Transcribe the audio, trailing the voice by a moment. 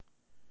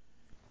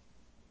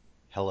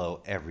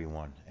Hello,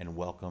 everyone, and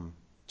welcome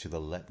to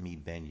the Let Me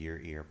Bend Your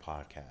Ear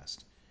podcast.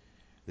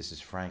 This is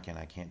Frank, and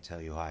I can't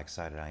tell you how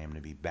excited I am to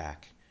be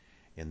back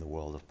in the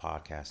world of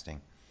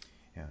podcasting.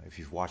 If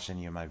you've watched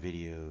any of my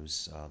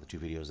videos, the two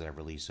videos that I've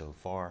released so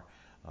far,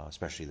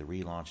 especially the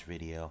relaunch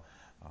video,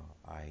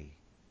 I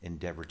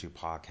endeavored to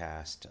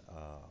podcast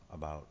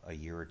about a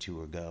year or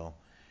two ago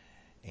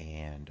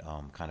and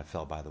kind of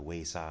fell by the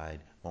wayside.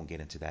 Won't get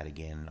into that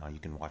again. You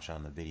can watch it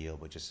on the video,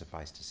 but just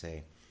suffice to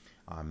say,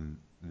 I'm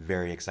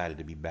very excited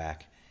to be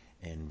back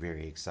and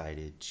very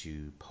excited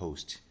to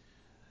post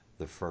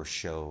the first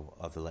show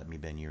of the Let Me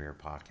Bend Your Ear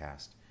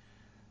podcast.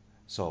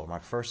 So my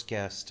first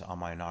guest on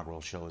my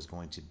inaugural show is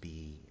going to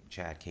be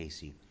Chad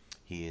Casey.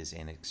 He is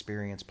an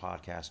experienced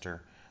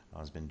podcaster.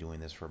 Has been doing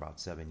this for about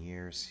 7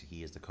 years.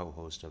 He is the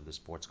co-host of the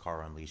Sports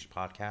Car Unleashed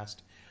podcast.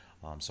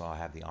 So I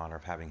have the honor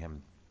of having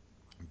him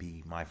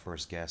be my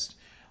first guest.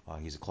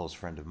 He's a close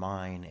friend of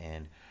mine,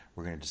 and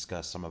we're going to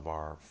discuss some of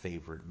our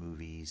favorite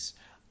movies,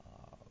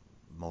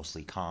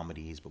 mostly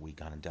comedies, but we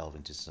kind of delve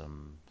into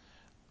some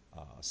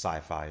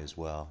sci-fi as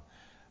well.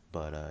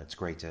 But it's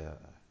great to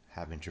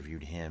have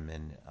interviewed him,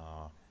 and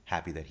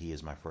happy that he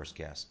is my first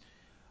guest.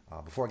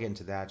 Before I get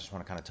into that, I just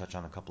want to kind of touch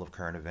on a couple of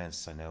current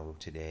events. I know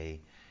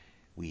today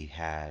we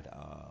had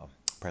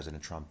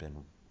President Trump in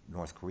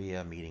North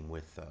Korea meeting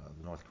with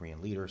the North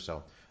Korean leader,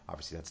 so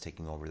obviously that's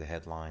taking over the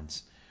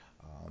headlines.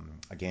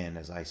 Again,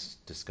 as I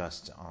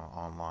discussed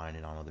online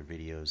and on other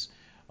videos,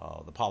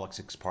 the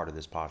politics part of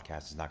this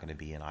podcast is not going to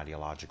be an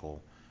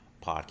ideological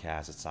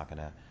podcast. It's not going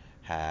to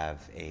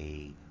have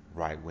a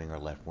right wing or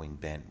left wing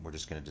bent. We're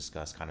just going to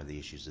discuss kind of the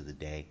issues of the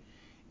day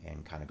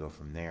and kind of go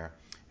from there.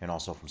 And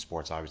also from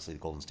sports, obviously the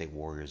Golden State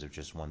Warriors have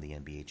just won the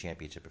NBA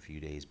championship a few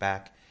days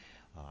back.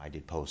 I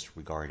did post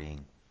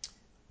regarding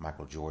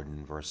Michael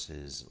Jordan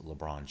versus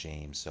LeBron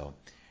James. So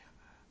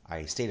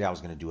I stated I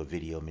was going to do a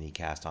video mini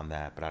cast on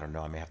that, but I don't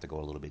know. I may have to go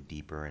a little bit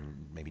deeper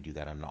and maybe do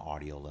that on an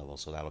audio level,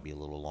 so that'll be a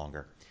little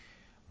longer.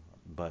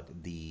 But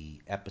this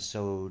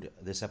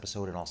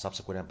episode and all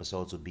subsequent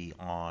episodes will be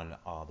on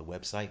the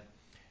website,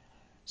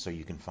 so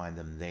you can find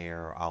them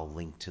there. I'll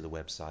link to the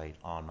website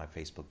on my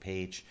Facebook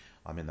page.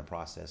 I'm in the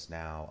process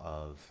now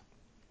of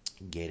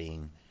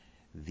getting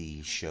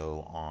the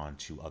show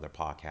onto other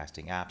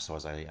podcasting apps. So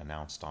as I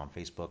announced on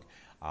Facebook,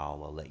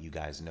 I'll let you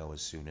guys know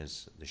as soon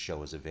as the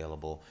show is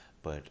available.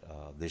 But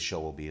this show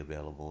will be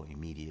available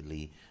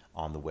immediately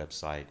on the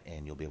website,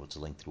 and you'll be able to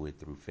link through it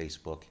through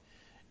Facebook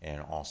and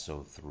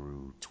also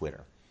through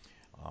Twitter.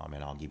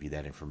 And I'll give you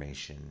that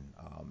information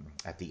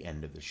at the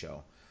end of the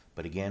show.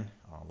 But again,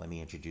 let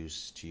me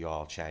introduce to you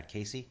all Chad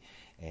Casey,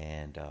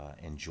 and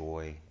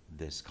enjoy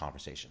this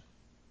conversation.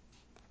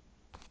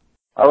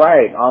 All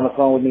right, on the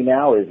phone with me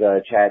now is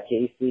Chad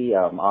Casey.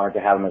 I'm honored to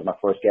have him as my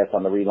first guest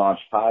on the Relaunch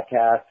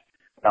podcast.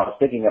 When I was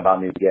thinking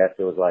about new guests,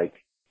 it was like,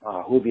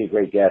 who would be a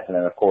great guest? And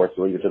then, of course,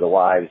 leave it to the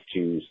wives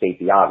to state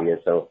the obvious.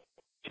 So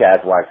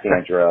Chad's wife,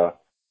 Sandra,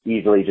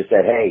 easily just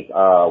said, hey,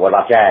 what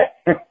about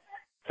Chad?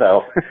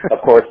 So, of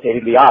course,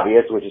 stating the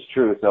obvious, which is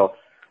true. So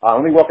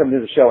let me welcome to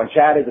the show. And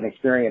Chad is an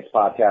experienced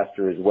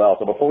podcaster as well.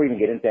 So before we even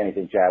get into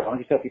anything, Chad, why don't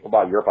you tell people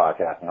about your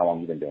podcast and how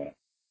long you've been doing it?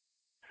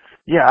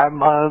 Yeah,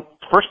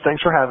 first,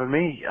 thanks for having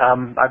me.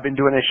 I've been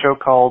doing a show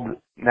called,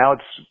 now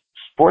it's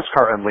Sports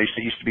Car Unleashed.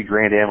 It used to be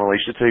Grand Am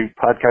Unleashed. It's a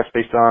podcast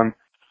based on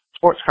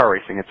sports car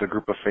racing. It's a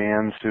group of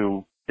fans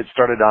it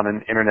started on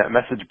an internet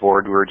message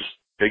board. We were just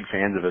big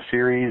fans of a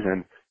series,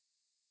 and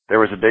there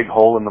was a big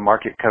hole in the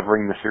market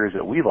covering the series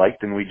that we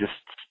liked, and we just,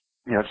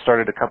 it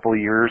started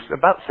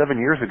about 7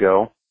 years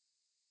ago,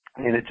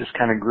 and it just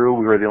kind of grew.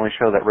 We were the only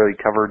show that really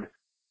covered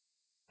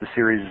the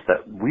series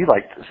that we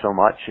liked so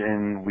much,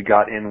 and we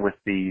got in with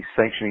the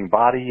sanctioning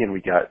body, and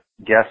we got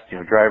guests,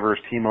 drivers,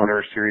 team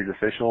owners, series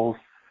officials,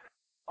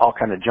 all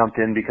kind of jumped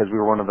in because we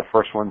were one of the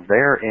first ones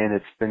there, and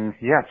it's been,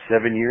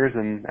 7 years,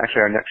 and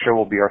actually our next show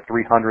will be our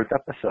 300th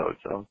episode,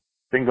 so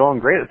it's been going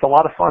great. It's a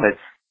lot of fun.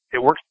 It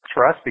works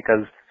for us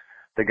because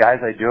the guys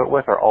I do it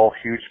with are all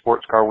huge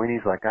sports car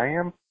weenies like I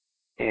am,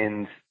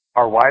 and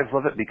our wives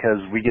love it because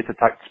we get to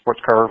talk sports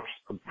cars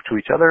to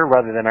each other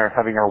rather than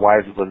having our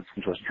wives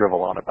listen to us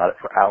drivel on about it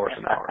for hours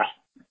and hours.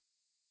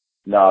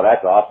 No,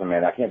 that's awesome,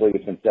 man. I can't believe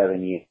it's been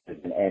 7 years.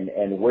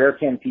 And where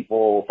can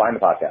people find the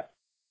podcast?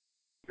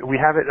 We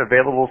have it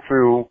available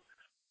through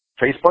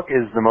Facebook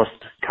is the most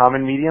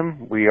common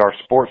medium. We are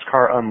Sports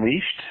Car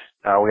Unleashed.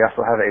 We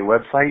also have a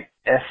website,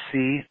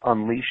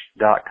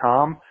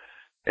 scunleashed.com.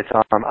 It's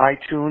on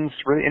iTunes,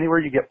 really anywhere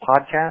you get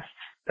podcasts.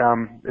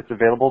 It's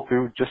available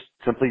through just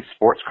simply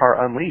Sports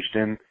Car Unleashed.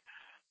 And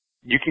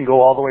you can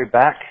go all the way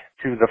back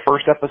to the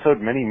first episode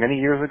many, many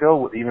years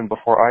ago, even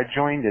before I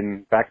joined.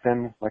 And back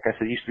then, like I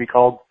said, it used to be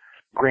called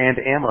Grand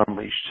Am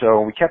Unleashed.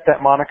 So we kept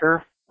that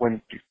moniker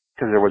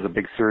because there was a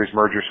big series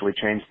merger, so we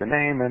changed the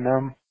name. And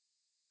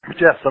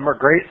some are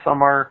great.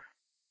 Some are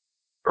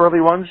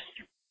early ones,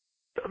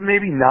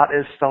 maybe not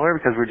as stellar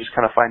because we're just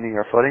kind of finding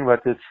our footing.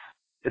 But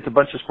it's a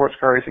bunch of sports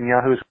car racing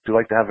yahoos who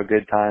like to have a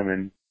good time,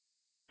 and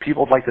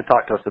people would like to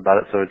talk to us about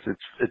it, so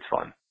it's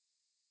fun.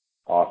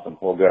 Awesome.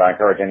 Well, good. I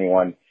encourage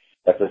anyone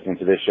that's listening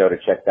to this show to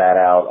check that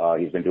out.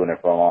 He's been doing it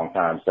for a long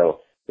time, so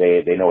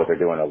they know what they're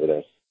doing over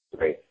this.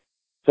 Great.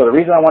 So the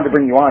reason I wanted to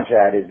bring you on,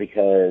 Chad, is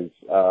because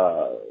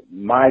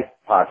my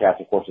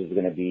podcast, of course, is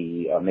going to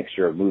be a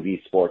mixture of movies,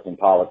 sports, and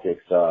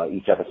politics.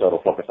 Each episode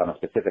will focus on a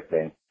specific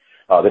thing.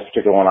 This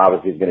particular one,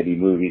 obviously, is going to be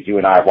movies. You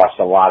and I have watched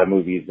a lot of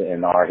movies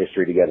in our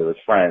history together as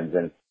friends,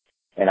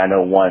 and I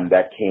know one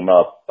that came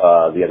up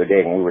the other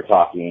day when we were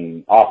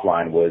talking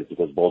offline was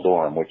Bull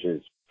Durham, which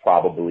is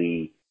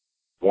probably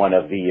one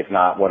of the, if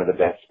not one of the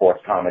best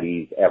sports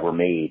comedies ever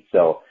made.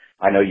 So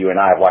I know you and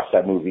I have watched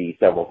that movie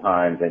several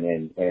times,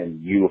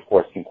 and you, of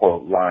course, can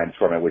quote lines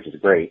from it, which is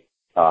great.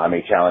 I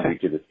may challenge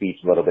you to the speech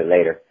a little bit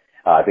later.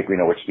 I think we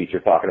know which speech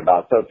you're talking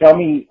about. So tell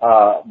me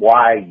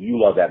why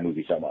you love that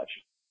movie so much.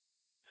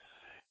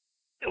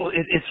 Well,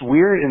 it's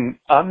weird, and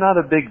I'm not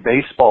a big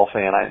baseball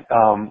fan. I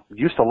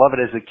used to love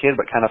it as a kid,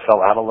 but kind of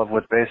fell out of love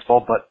with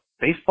baseball. But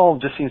baseball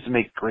just seems to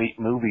make great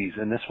movies,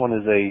 and this one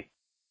is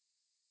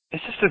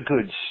it's just a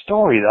good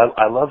story.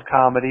 I love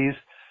comedies.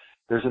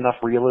 There's enough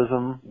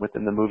realism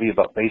within the movie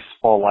about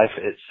baseball life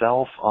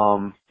itself.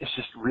 It's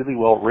just really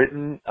well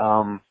written.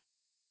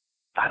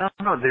 I don't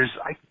know.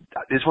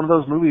 It's one of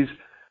those movies.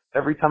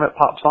 Every time it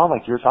pops on,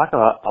 like you were talking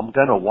about, I'm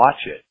gonna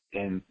watch it,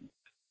 and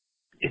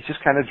it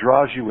just kind of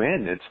draws you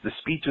in. The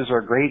speeches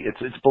are great.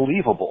 It's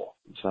believable.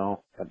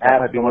 So that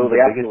might be one of the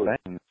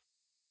biggest things.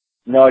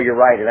 No, you're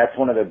right, and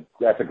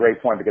that's a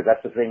great point, because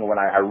that's the thing. When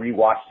I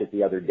rewatched it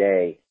the other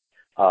day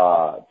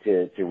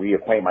to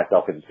reacquaint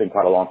myself, because it's been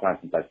quite a long time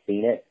since I've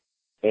seen it,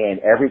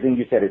 and everything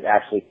you said is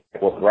actually,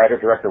 well, the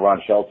writer-director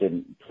Ron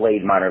Shelton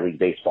played minor league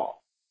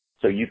baseball.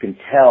 So you can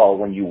tell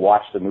when you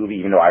watch the movie,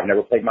 even though I've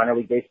never played minor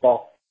league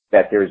baseball,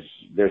 that there's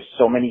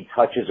so many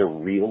touches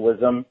of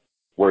realism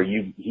where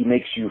he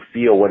makes you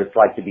feel what it's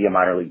like to be a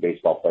minor league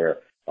baseball player.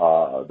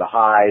 The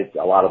highs,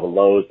 a lot of the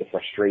lows, the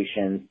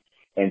frustrations,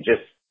 and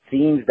just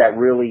scenes that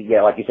really,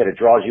 yeah, like you said, it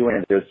draws you in.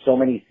 And there's so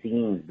many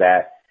scenes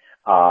that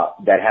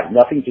have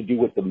nothing to do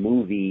with the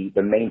movie,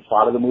 the main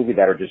plot of the movie,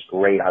 that are just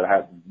great.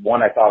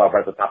 One I thought of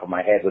right at the top of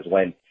my head was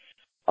when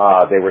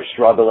they were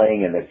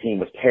struggling and the team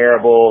was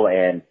terrible,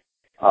 and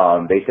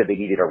they said they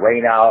needed a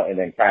rain out, and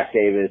then Crash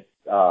Davis,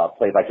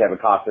 played by Kevin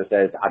Costner,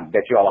 says, "I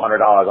bet you all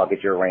 $100 I'll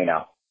get you a rain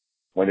out,"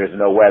 when there's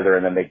no weather.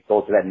 And then they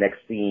go to that next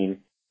scene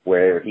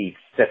where he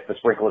sets the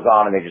sprinklers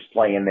on and they just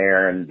play in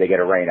there and they get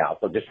a rain out.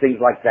 So just things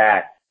like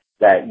that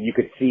you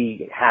could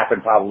see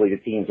happen probably to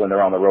teams when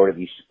they're on the road at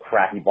these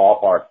crappy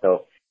ballparks.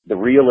 So the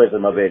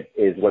realism of it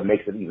is what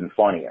makes it even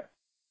funnier.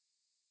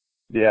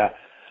 Yeah.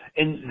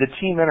 And the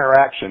team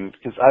interaction,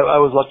 because I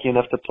was lucky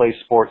enough to play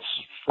sports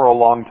for a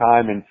long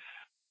time, and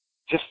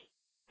just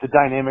the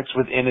dynamics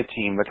within a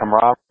team, the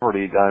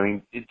camaraderie, I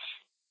mean, it's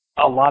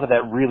a lot of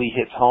that really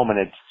hits home, and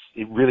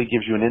it really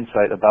gives you an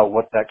insight about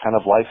what that kind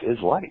of life is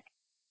like.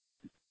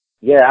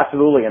 Yeah,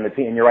 absolutely. And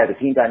and you're right, the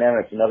team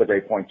dynamics is another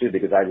great point too,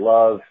 because I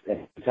love, and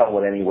you can tell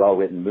with any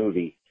well-written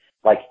movie,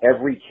 like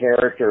every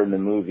character in the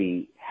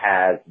movie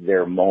has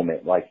their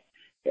moment. Like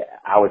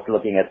I was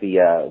looking at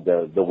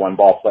the one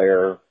ball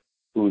player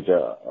who's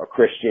a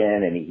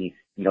Christian, and he's,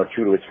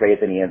 true to his faith,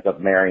 and he ends up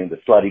marrying the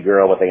slutty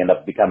girl, but they end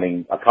up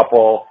becoming a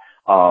couple.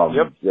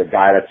 Yep. The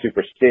guy that's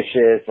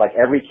superstitious, like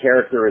every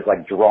character is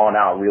like drawn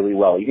out really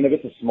well. Even if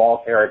it's a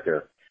small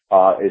character,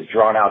 is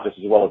drawn out just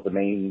as well as the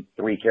main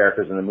three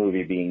characters in the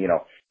movie being,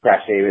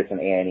 Crash Davis and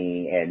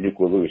Annie and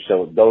Nuke Lelouch.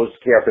 So those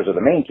characters are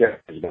the main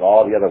characters, but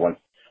all the other ones,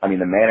 I mean,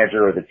 the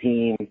manager of the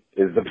team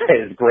is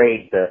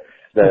great. The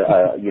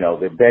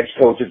bench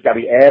coaches,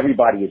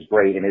 everybody is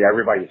great, and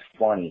everybody is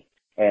funny.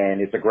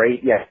 And it's a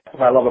great, that's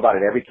what I love about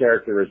it. Every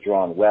character is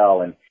drawn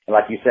well. And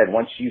like you said,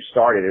 once you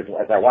started,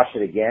 as I watched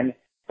it again,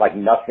 like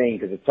nothing,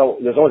 because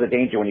there's always a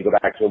danger when you go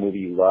back to a movie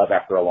you love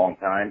after a long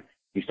time.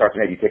 You start to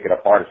maybe pick it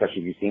apart,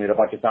 especially if you've seen it a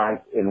bunch of times.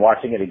 In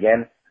watching it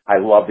again, I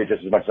loved it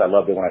just as much as I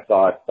loved it when I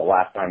saw it the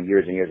last time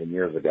years and years and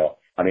years ago.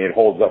 I mean, it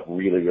holds up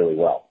really, really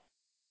well.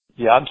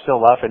 Yeah, I'm still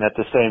laughing at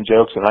the same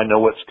jokes, and I know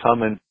what's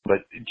coming.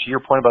 But to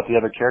your point about the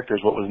other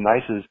characters, what was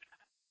nice is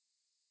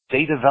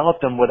they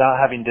developed them without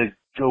having to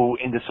go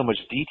into so much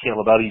detail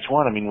about each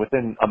one. I mean,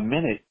 within a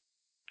minute,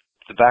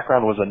 the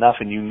background was enough,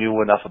 and you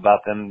knew enough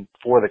about them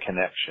for the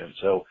connection.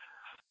 So,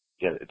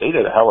 yeah, they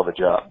did a hell of a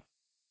job.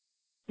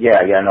 Yeah,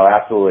 no,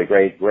 absolutely.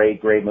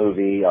 Great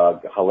movie,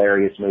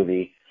 hilarious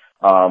movie.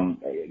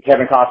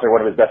 Kevin Costner,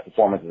 one of his best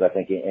performances, I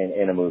think,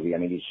 in a movie. I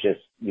mean, he's just,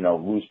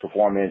 loose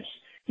performance.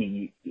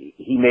 He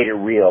made it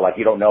real. Like,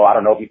 I don't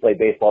know if he played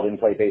baseball, didn't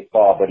play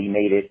baseball, but he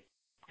made it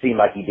seem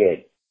like he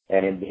did.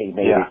 And he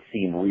made it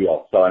seem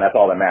real. So, and that's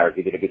all that matters.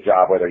 He did a good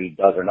job, whether he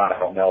does or not, I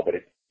don't know, but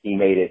he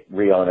made it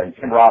real. And then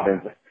Tim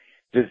Robbins,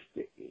 just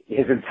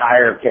his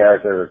entire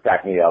character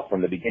cracked me up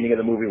from the beginning of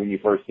the movie when you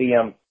first see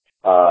him.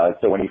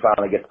 So when he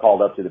finally gets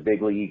called up to the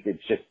big leagues,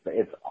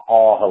 it's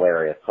all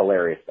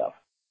hilarious stuff.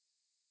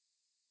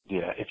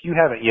 Yeah, if you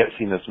haven't yet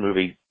seen this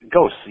movie,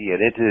 go see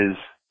it. It is,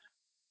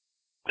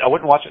 I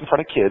wouldn't watch it in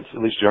front of kids,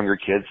 at least younger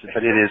kids,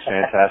 but it is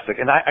fantastic.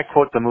 And I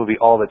quote the movie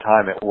all the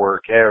time at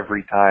work.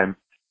 Every time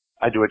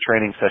I do a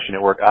training session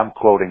at work, I'm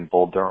quoting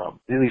Bull Durham,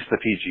 at least the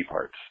PG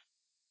parts.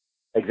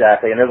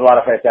 Exactly, and there's a lot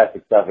of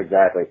fantastic stuff.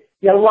 Exactly,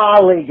 you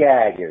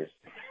lollygaggers.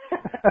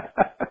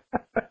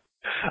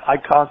 I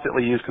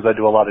constantly use, because I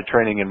do a lot of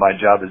training in my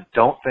job, is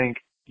don't think,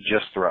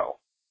 just throw.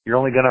 You're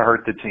only going to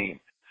hurt the team.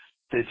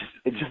 It's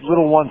just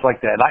little ones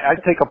like that. And I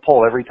take a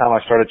poll every time I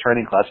start a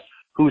training class,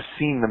 who's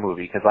seen the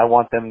movie, because I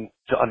want them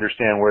to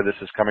understand where this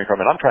is coming from.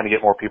 And I'm trying to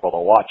get more people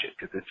to watch it,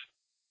 because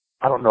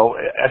I don't know,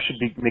 I should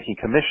be making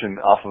commission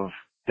off of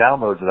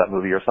downloads of that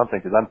movie or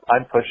something, because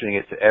I'm pushing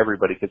it to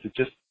everybody, because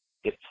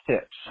it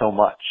fits so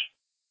much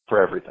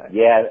for everything.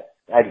 Yeah,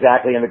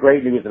 exactly. And the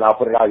great news, and I'll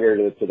put it out here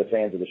to the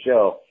fans of the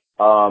show,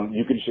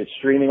 it's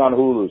streaming on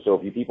Hulu. So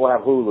if you people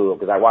have Hulu,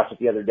 because I watched it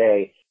the other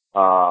day,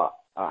 I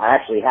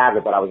actually have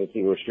it, but I was going to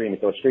see we were streaming.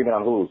 So it's streaming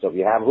on Hulu. So if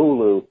you have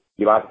Hulu,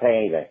 you don't have to pay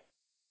anything.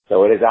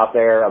 So it is out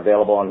there,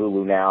 available on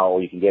Hulu now,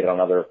 or you can get it on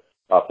other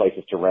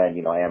places to rent,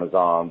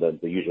 Amazon,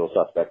 the usual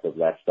suspects of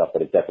that stuff,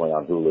 but it's definitely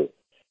on Hulu.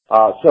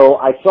 So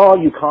I saw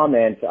you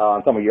comment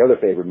on some of your other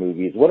favorite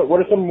movies. What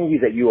are some movies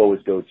that you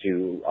always go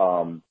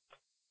to,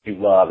 you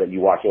love, that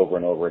you watch over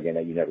and over again,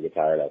 that you never get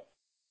tired of?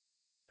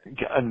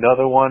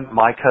 Another one,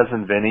 My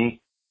Cousin Vinny.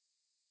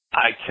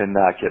 I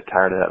cannot get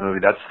tired of that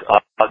movie. That's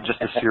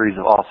just a series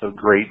of also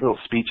great little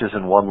speeches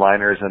and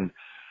one-liners. And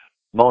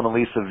Mona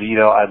Lisa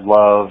Vito, I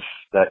love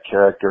that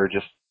character.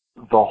 Just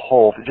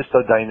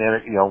the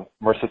dynamic,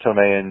 Marissa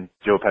Tomei and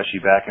Joe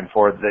Pesci back and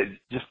forth. They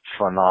just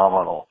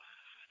phenomenal.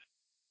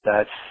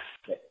 That's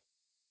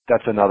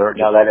another.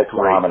 No, that is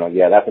great. phenomenal.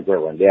 Yeah, that's a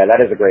great one. Yeah,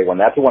 that is a great one.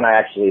 That's the one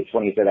it's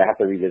funny you said, I have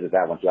to revisit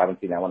that one too. I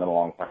haven't seen that one in a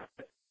long time.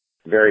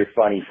 Very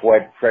funny.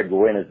 Fred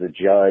Gwynne is the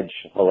judge.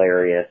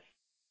 Hilarious.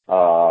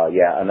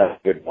 Yeah, another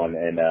good one.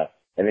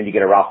 And then you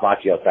get a Ralph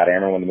Macchio side. I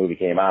remember when the movie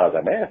came out, I was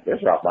like, man,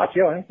 there's Ralph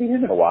Macchio. I haven't seen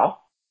him in a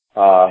while.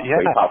 Yeah.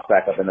 So he pops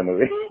back up in the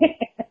movie.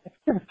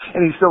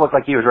 And he still looked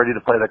like he was ready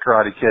to play the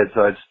Karate Kid.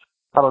 So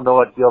I don't know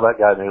what deal that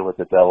guy made with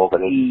the devil, but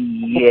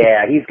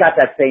yeah, he's got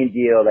that same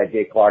deal that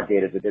Dick Clark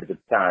did at the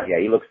time. Yeah,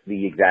 he looks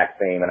the exact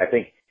same. And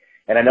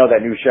I know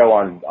that new show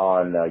on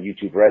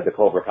YouTube Red, the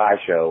Cobra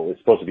Kai show, is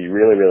supposed to be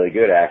really, really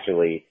good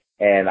actually.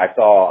 And I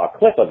saw a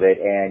clip of it,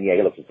 and yeah,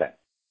 he looks the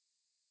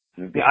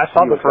same. Yeah, I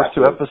saw the first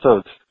 2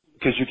 episodes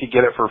because you could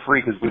get it for free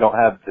because we don't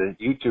have the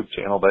YouTube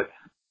channel, but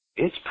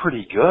it's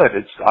pretty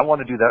good. I want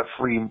to do that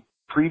free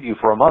preview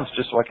for a month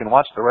just so I can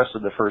watch the rest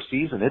of the first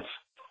season.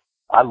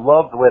 I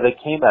love the way they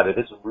came at it.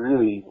 It's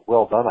really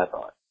well done, I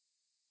thought.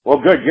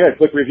 Well, good.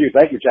 Quick review.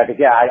 Thank you, Chuck.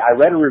 Yeah, I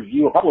read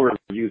a couple of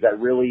reviews that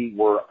really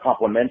were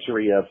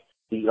complimentary of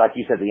like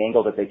you said, the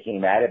angle that they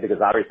came at it, because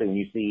obviously when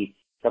you see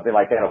something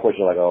like that, of course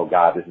you're like, oh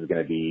God, this is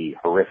going to be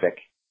horrific,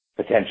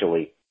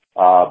 potentially.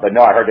 But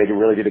no, I heard they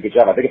really did a good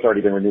job. I think it's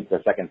already been renewed for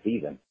a second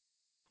season.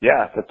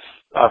 Yeah,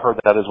 I've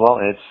heard that as well.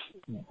 And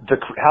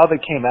how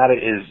they came at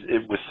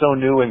it was so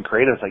new and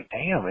creative. It's like,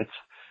 damn, it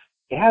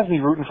has me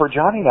rooting for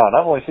Johnny now. And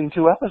I've only seen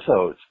 2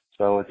 episodes.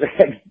 So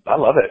I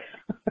love it.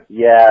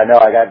 Yeah, no,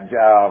 I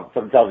got,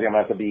 something tells me I'm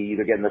going to have to be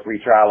either getting the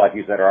free trial, like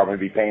you said, or I'm going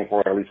to be paying for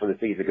it at least for the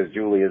season, because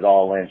Julie is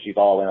all in. She's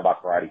all in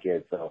about Karate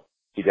Kid, so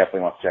she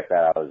definitely wants to check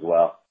that out as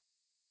well.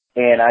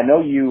 And I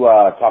know you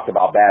talked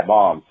about Bad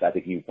Moms. I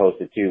think you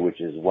posted too,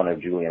 which is one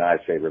of Julie and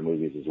I's favorite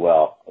movies as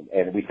well.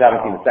 And we still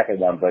haven't seen the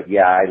second one, but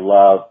yeah, I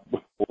love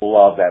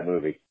that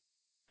movie.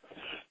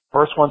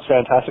 First one's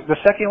fantastic. The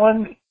second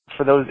one,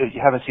 for those that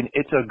you haven't seen,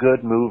 it's a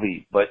good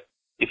movie, but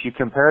if you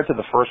compare it to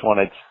the first one,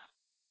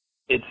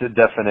 it's a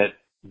definite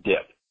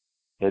dip.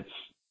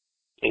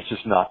 It's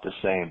just not the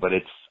same, but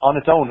it's on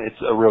its own,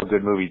 it's a real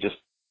good movie. Just,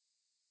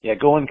 yeah,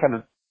 go in kind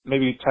of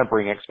maybe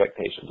tempering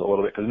expectations a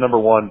little bit, because number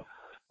one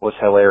was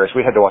hilarious.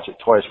 We had to watch it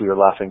twice. We were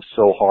laughing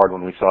so hard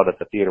when we saw it at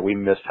the theater. We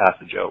missed half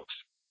the jokes.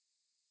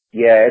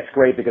 Yeah, it's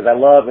great because I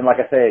love, and like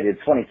I said, it's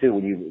funny too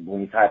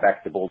when you tie it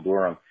back to Bull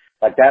Durham.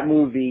 Like that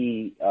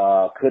movie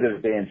could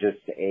have been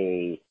just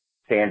a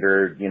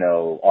standard,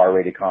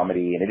 R-rated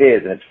comedy, and it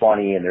is, and it's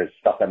funny, and there's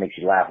stuff that makes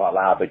you laugh out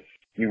loud, but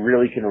you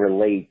really can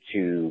relate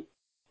to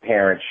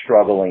parents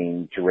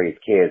struggling to raise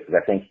kids,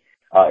 because I think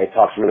it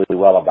talks really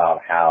well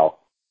about how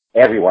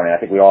everyone, and I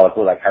think we all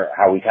feel like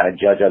how we kind of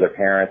judge other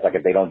parents, like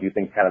if they don't do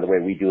things kind of the way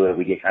we do it,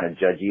 we get kind of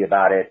judgy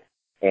about it.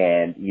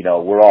 And,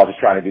 we're all just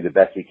trying to do the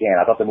best we can.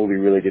 I thought the movie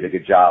really did a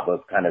good job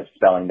of kind of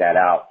spelling that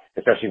out,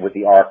 especially with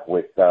the arc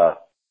with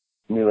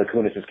Mila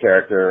Kunis's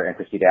character and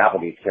Christina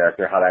Applegate's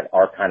character, how that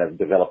arc kind of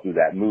developed through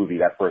that movie.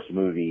 That first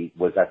movie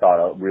was, I thought,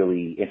 a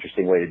really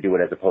interesting way to do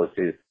it as opposed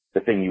to the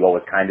thing you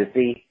always kind of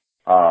see.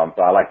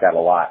 So I like that a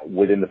lot,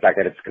 within the fact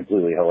that it's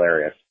completely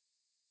hilarious.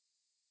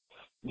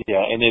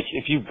 Yeah, and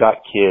if you've got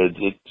kids,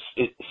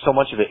 so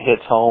much of it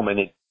hits home, and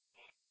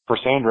for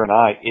Sandra and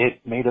I,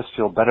 it made us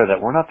feel better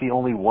that we're not the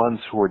only ones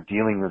who are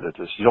dealing with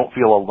this. You don't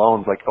feel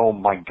alone. It's like, oh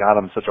my God,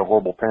 I'm such a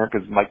horrible parent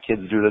because my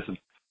kids do this, and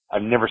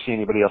I've never seen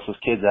anybody else's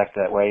kids act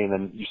that way. And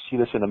then you see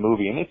this in a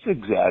movie, and it's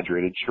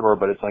exaggerated, sure,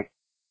 but it's like,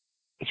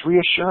 it's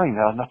reassuring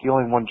that I'm not the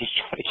only one just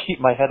trying to keep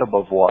my head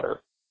above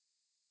water.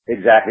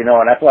 Exactly.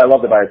 No, and that's what I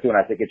loved about it too,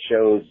 and I think it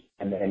shows,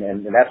 and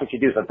that's what you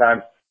do.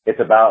 Sometimes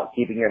it's about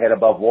keeping your head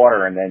above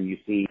water, and then you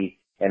see,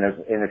 and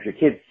if your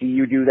kids see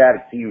you do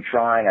that, see you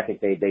trying, I think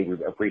they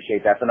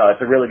appreciate that. So no,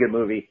 it's a really good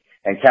movie.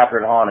 And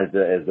Catherine Hahn is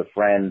the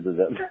friend,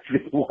 the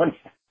one.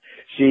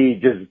 She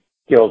just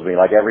kills me.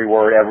 Like every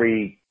word,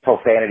 every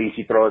profanity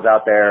she throws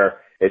out there,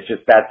 it's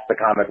just that's the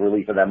comic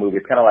relief of that movie.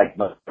 It's kind of like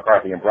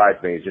McCarthy and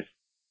Bridesmaids. Just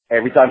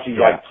every time she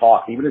like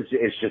talks, even if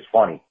it's just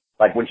funny.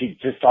 Like when she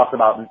just talks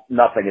about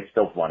nothing, it's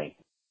still funny.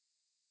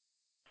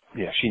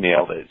 Yeah, she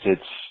nailed it.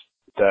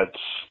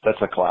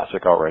 That's a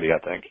classic already, I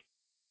think.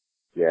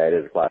 Yeah, it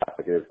is a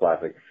classic. It is a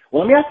classic.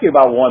 Well, let me ask you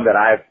about one that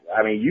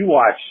I mean, you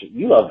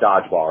love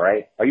Dodgeball,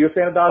 right? Are you a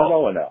fan of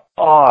Dodgeball or no?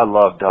 Oh, I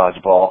love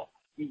Dodgeball.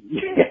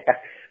 Yeah,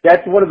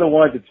 that's one of the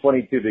ones that's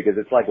funny too, because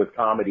it's like with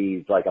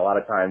comedies, like a lot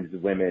of times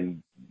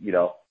women,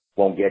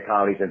 won't get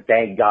comedies, and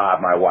thank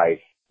God my wife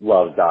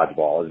loves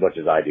Dodgeball as much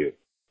as I do.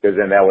 Because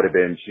then that would have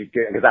been,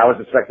 because I was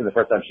expecting the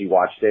first time she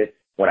watched it,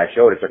 when I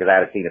showed it to her, because I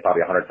had seen it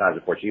probably 100 times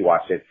before she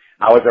watched it,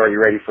 I was already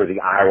ready for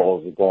the eye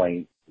rolls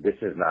going, this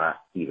is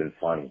not even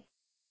funny.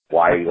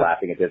 Why are you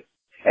laughing at this?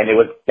 And it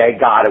was, thank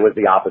God it was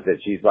the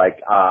opposite. She's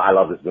like, I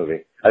love this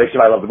movie. I think she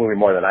might love the movie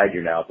more than I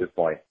do now at this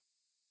point.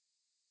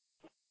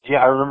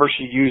 Yeah, I remember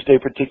she used a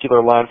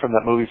particular line from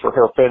that movie for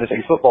her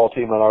fantasy football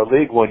team on our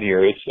league one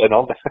year.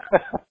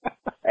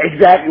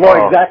 Exactly.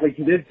 Well, exactly.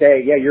 She did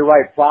say, yeah, you're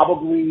right.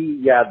 Probably,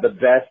 the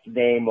best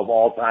name of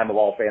all time of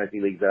all fantasy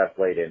leagues that I've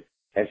played in.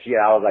 And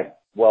I was like,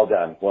 well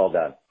done, well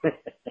done.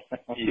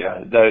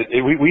 Yeah,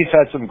 we've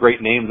had some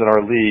great names in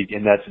our league,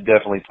 and that's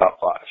definitely top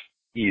 5.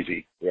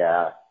 Easy.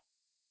 Yeah,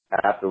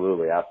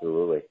 absolutely,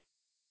 absolutely.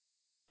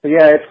 So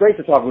yeah, it's great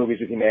to talk movies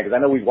with you, man, because I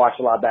know we've watched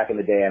a lot back in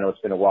the day. I know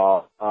it's been a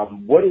while.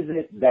 What is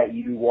it that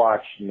you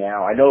watch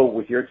now? I know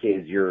with your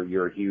kids,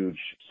 you're a huge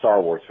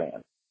Star Wars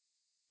fan.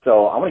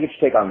 So I want to get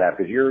your take on that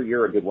because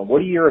you're a good one.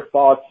 What are your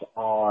thoughts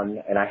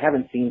on? And I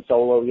haven't seen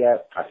Solo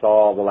yet. I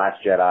saw The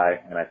Last Jedi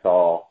and I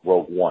saw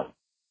Rogue One.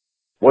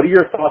 What are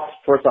your thoughts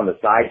first on the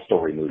side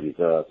story movies?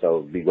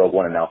 So the Rogue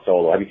One and now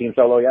Solo. Have you seen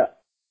Solo yet?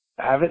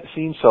 I haven't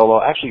seen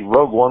Solo. Actually,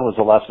 Rogue One was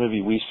the last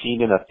movie we've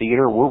seen in a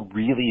theater. We're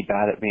really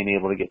bad at being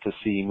able to get to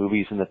see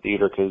movies in the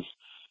theater because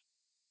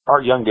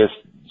our youngest,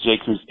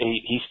 Jake, who's 8,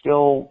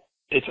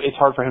 it's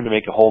hard for him to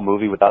make a whole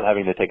movie without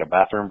having to take a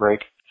bathroom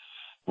break.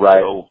 Right.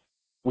 So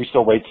we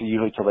still wait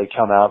till they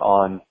come out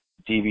on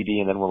DVD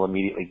and then we'll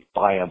immediately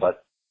buy them.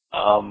 But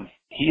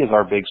he is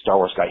our big Star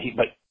Wars guy.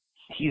 But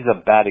he's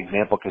a bad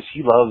example because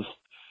he loves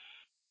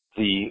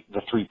the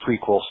 3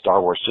 prequel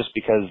Star Wars just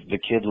because the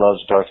kid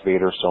loves Darth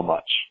Vader so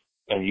much.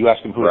 And you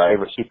ask him who his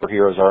favorite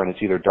superheroes are, and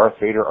it's either Darth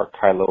Vader or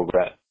Kylo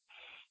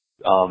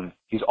Ren.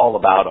 He's all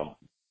about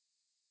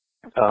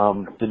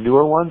them. The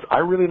newer ones, I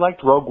really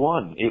liked Rogue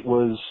One. It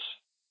was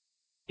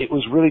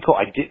really cool.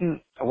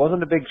 I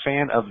wasn't a big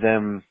fan of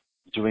them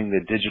doing the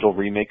digital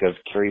remake of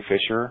Carrie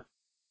Fisher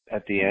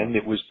at the end.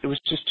 It was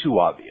just too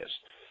obvious.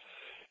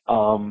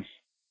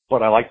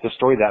 But I liked the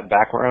story. That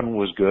background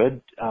was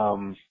good.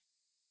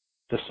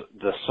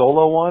 The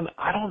Solo one,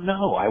 I don't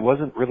know. I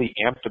wasn't really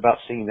amped about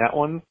seeing that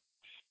one.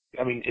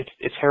 I mean,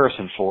 it's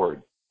Harrison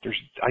Ford.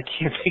 I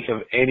can't think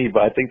of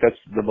anybody. I think that's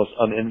the most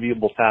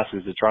unenviable task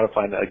is to try to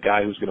find a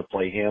guy who's going to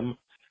play him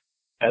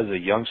as a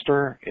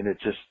youngster. And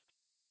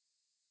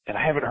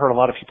I haven't heard a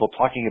lot of people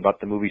talking about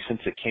the movie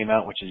since it came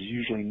out, which is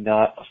usually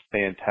not a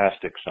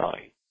fantastic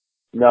sign.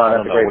 No,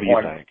 that's a great point.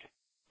 What do you think?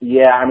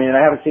 Yeah, I mean,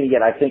 I haven't seen it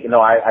yet. I think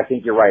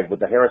you're right.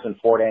 With the Harrison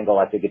Ford angle,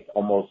 I think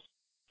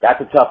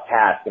that's a tough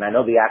task. And I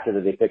know the actor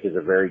that they picked is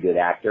a very good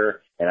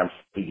actor, and I'm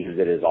sure he gives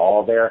it his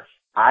all there.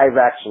 I've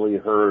actually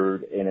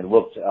heard, and it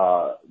looked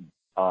like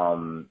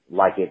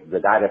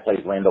the guy that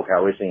plays Lando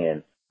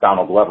Calrissian,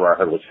 Donald Glover, I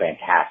heard was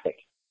fantastic.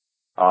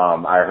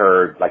 I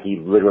heard like he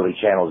literally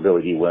channels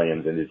Billy D.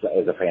 Williams and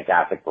is a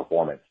fantastic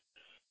performance.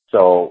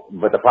 So,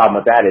 but the problem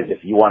with that is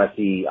if you want to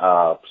see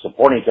a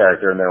supporting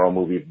character in their own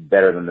movie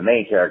better than the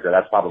main character,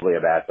 that's probably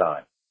a bad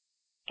sign.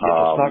 Yeah,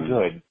 it's not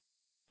good.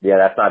 Yeah,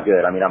 that's not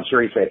good. I mean, I'm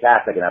sure he's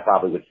fantastic, and I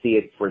probably would see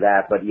it for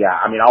that. But yeah,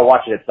 I mean, I'll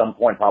watch it at some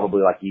point,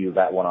 probably like you,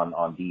 that one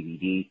on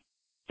DVD,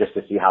 just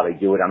to see how they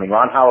do it. I mean,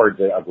 Ron Howard's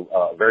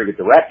a very good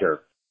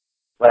director,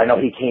 but I know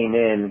he came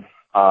in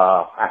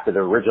after the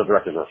original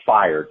directors were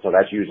fired, so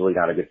that's usually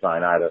not a good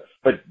sign either.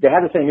 But they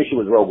had the same issue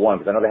with Rogue One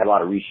because I know they had a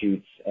lot of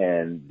reshoots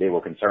and they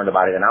were concerned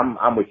about it. And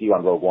I'm with you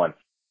on Rogue One.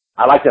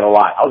 I liked it a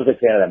lot. I was a big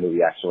fan of that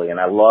movie actually, and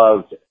I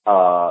loved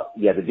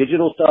the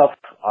digital stuff.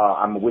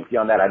 I'm with you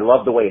on that. I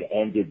loved the way it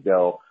ended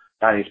though.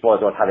 Kind of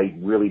spoilers about how they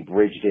really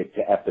bridged it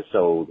to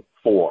episode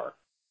 4.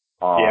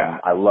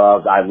 I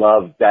loved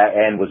that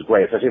end was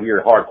great, especially if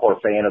you're a hardcore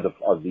fan of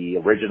the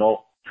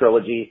original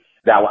trilogy.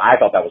 I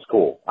thought that was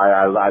cool.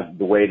 I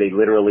the way they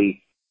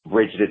literally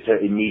bridged it to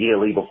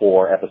immediately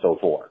before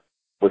episode 4,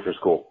 which was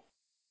cool.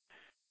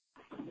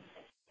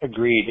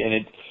 Agreed.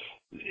 And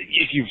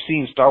if you've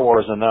seen Star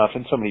Wars enough,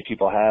 and so many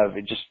people have,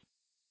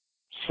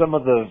 some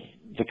of the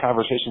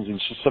conversations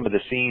and just some of the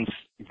scenes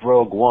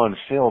Rogue One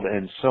filled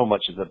in so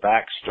much of the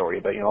backstory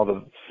about, all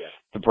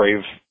the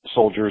brave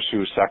soldiers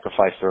who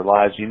sacrificed their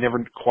lives. You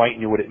never quite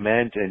knew what it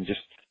meant, and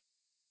just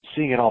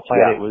seeing it all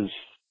play out,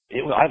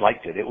 I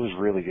liked it. It was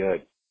really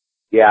good.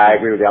 Yeah, I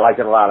agree with you. I liked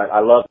it a lot.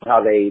 I loved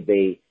how they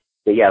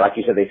like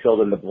you said, they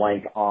filled in the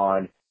blank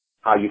on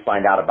how you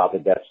find out about the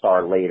Death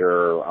Star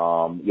later.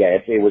 I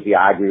agree with you.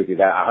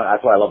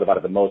 That's what I loved about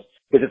it the most,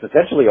 because it's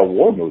essentially a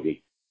war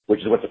movie,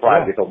 which is what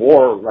surprised me. It's a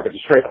war, like it's a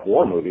straight up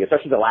war movie,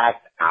 especially the last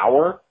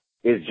hour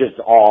is just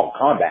all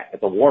combat.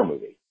 It's a war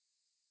movie.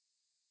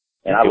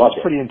 And I loved it. It was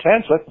pretty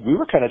intense. We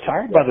were kind of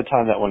tired by the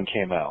time that one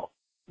came out.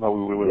 Well,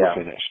 we were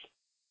finished.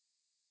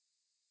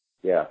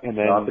 Yeah. And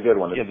then, that's a good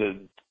one. Yeah,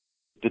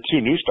 the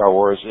two new Star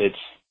Wars,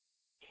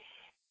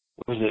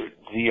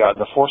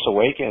 The Force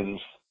Awakens,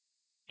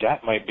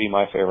 that might be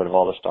my favorite of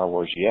all the Star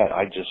Wars yet.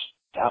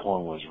 That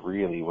one was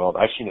really well.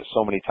 I've seen it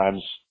so many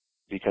times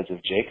because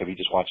of Jacob. He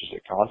just watches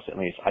it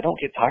constantly. I don't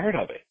get tired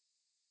of it.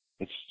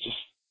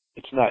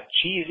 It's not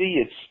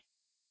cheesy.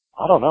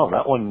 I don't know.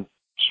 That one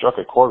struck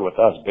a chord with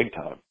us big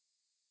time.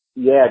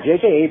 Yeah,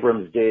 J.J.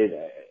 Abrams did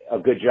a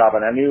good job,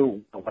 and I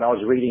knew when I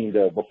was reading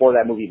before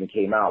that movie even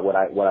came out, what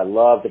I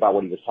loved about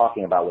what he was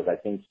talking about was I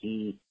think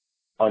he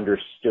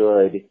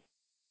understood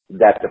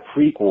that the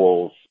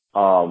prequels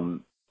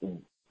I'm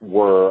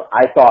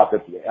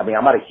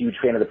not a huge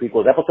fan of the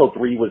prequels. Episode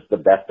 3 was the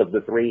best of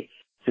the 3.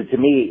 So to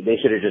me, they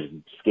should have just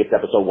skipped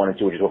episode 1 and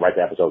 2 and just went right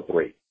to episode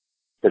 3.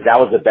 Because that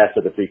was the best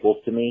of the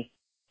prequels to me.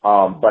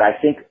 But I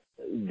think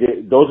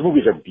those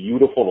movies are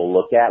beautiful to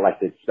look at. Like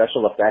the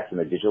special effects and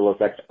the digital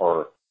effects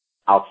are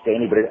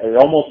outstanding, but it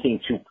almost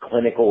seemed too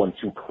clinical and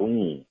too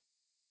clean.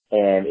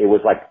 And it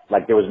was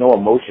like there was no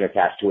emotion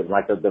attached to it. And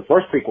like the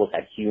first prequels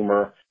had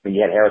humor. I mean,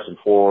 you had Harrison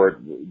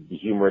Ford, the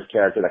humorous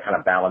character that kind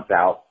of balanced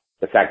out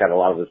the fact that a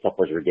lot of the stuff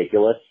was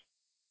ridiculous.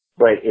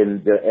 But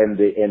in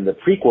the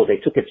prequels, they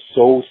took it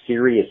so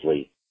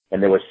seriously,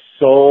 and there was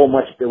so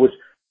much.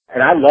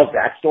 And I love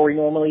backstory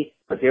normally,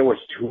 but there was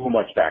too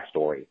much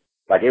backstory.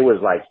 It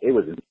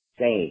was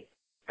insane.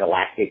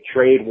 Galactic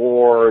trade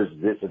wars,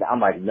 this and that. I'm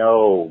like,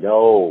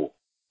 no.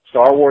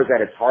 Star Wars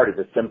at its heart is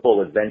a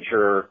simple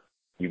adventure.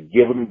 You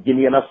give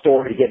me enough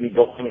story to get me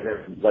going, and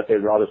then let the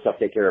other stuff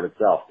take care of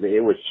itself.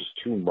 It was just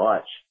too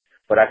much.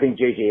 But I think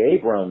J.J.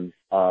 Abrams,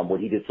 what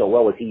he did so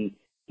well was he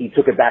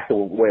took it back to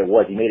where it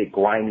was. He made it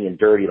grimy and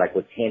dirty, like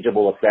with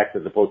tangible effects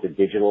as opposed to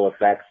digital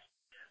effects.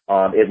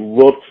 It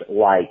looked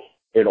like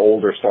an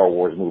older Star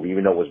Wars movie,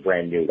 even though it was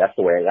brand new. That's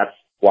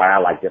why I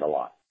liked it a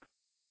lot.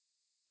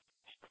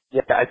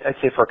 Yeah, I'd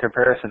say for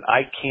comparison,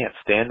 I can't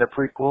stand the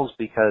prequels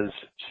because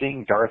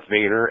seeing Darth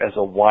Vader as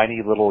a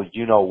whiny little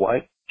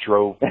you-know-what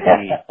drove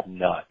me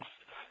nuts.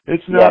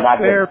 It's not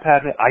fair,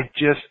 Padme.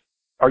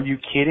 Are you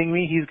kidding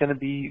me? He's going to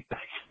be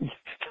the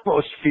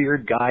most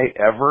feared guy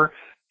ever,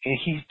 and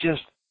he's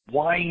just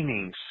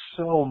whining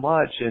so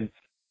much. And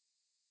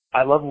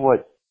I love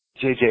what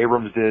J.J.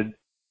 Abrams did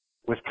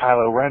with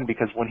Kylo Ren,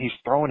 because when he's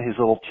throwing his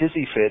little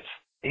tizzy fits,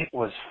 it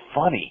was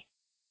funny.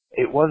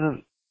 It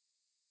wasn't.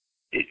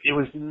 It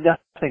was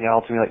nothing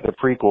else to me like the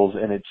prequels,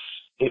 and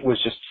it was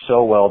just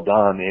so well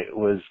done.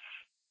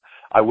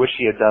 I wish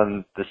he had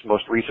done this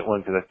most recent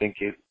one, because I think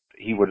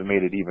he would have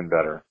made it even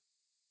better.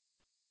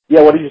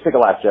 Yeah, what did you think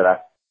of Last Jedi?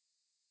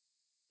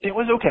 It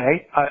was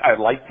okay. I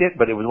liked it,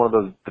 but it was one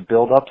of the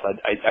build-ups.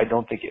 I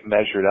don't think it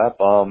measured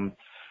up. I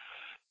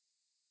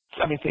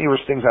mean, there was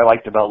things I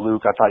liked about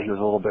Luke. I thought he was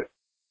a little bit,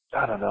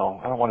 I don't know,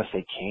 I don't want to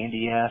say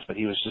candy-ass, but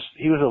he was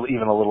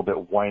even a little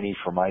bit whiny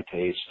for my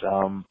taste.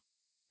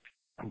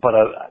 But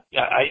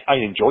I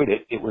enjoyed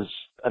it. It was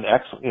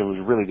it was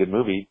a really good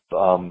movie.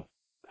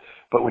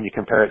 But when you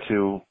compare it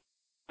to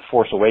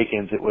Force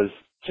Awakens, it was,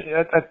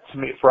 to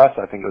me, for us,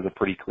 I think it was a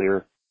pretty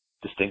clear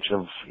distinction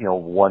of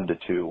 1 to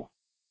 2.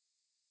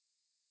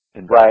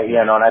 Right.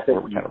 Yeah. No. And I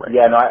think.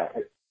 Yeah. No.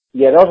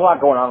 There was a lot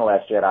going on in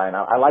Last Jedi, and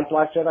I liked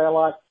Last Jedi a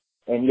lot.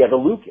 And yeah, the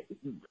Luke.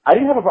 I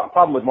didn't have a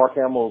problem with Mark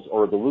Hamill's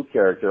or the Luke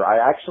character.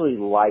 I actually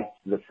liked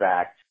the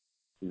fact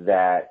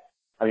that.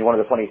 I mean, one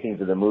of the funny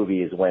scenes in the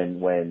movie is when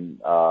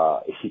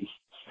he's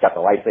got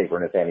the lightsaber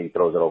in his hand and he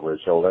throws it over his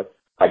shoulder.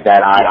 Like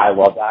that, I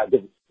love that.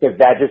 Because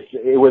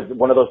it was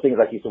one of those things,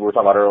 like you said, we were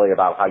talking about earlier,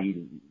 about how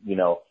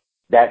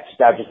that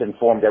just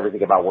informed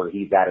everything about where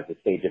he's at the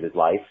stage of his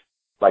life.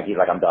 Like, he's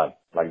like, I'm done.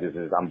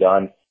 I'm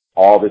done.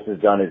 All this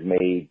has done is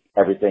made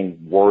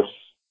everything worse.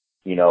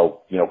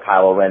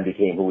 Kylo Ren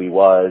became who he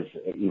was,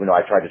 even though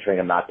I tried to train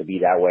him not to be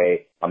that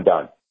way. I'm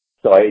done.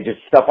 So it just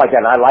stuff like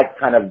that. And I like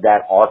kind of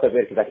that arc of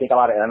it, because I think and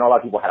I know a lot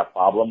of people had a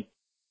problem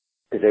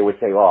because they would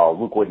say, oh,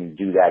 Luke wouldn't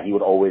do that. He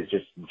would always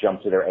just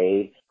jump to their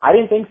aid. I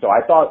didn't think so.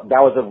 I thought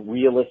that was a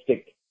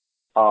realistic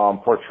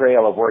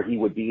portrayal of where he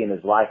would be in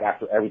his life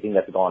after everything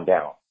that's gone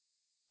down.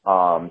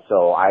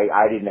 So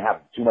I didn't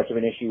have too much of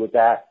an issue with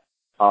that.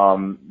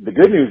 The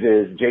good news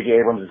is J.J.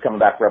 Abrams is coming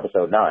back for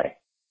episode 9.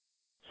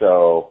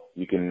 So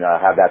you can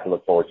have that to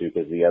look forward to,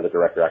 because the other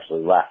director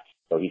actually left.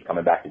 So he's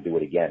coming back to do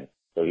it again.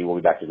 So he will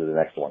be back to do the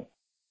next one.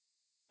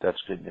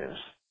 That's good news.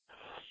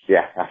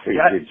 Yeah, after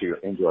you did too.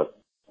 Enjoy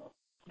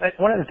it.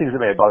 One of the things that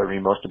may have bothered me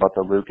most about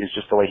the Luke is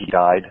just the way he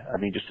died. I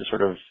mean, just to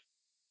sort of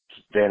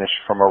vanish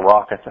from a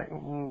rock. I think,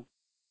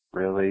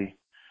 really?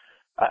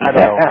 I don't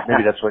know.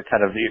 Maybe that's what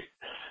kind of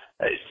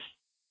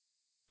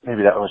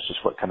maybe that was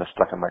just what kind of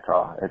stuck in my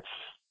craw.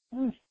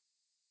 It's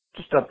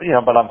just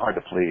but I'm hard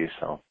to please,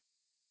 so.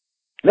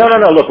 No.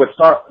 Look, with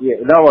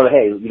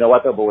hey, you know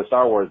what though? But with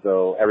Star Wars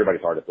though,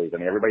 everybody's hard to please. I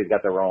mean, everybody's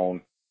got their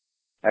own.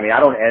 I mean, I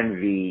don't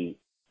envy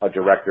a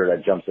director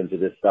that jumps into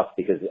this stuff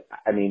because,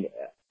 I mean,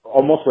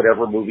 almost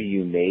whatever movie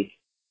you make,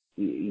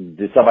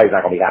 somebody's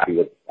not going to be happy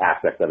with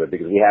aspects of it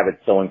because we have it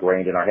so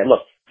ingrained in our head.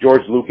 Look,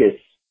 George Lucas,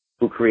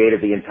 who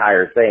created the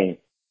entire thing,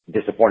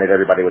 disappointed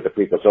everybody with the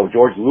prequel. So if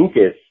George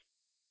Lucas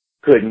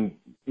couldn't,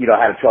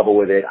 had trouble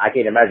with it, I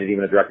can't imagine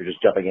even a director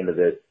just jumping into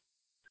this,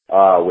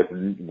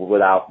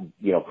 without,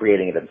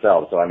 creating it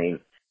themselves. So, I mean,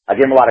 I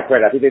give them a lot of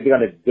credit. I think they've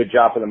done a good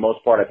job for the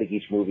most part. I think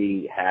each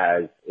movie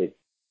has its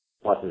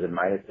pluses and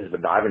minuses,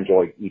 but I've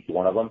enjoyed each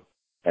one of them.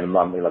 And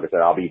like I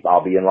said, I'll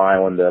be in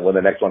line when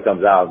the next one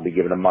comes out. I'll be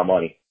giving them my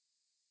money.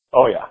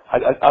 Oh yeah,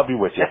 I'll be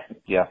with you.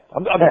 Yeah,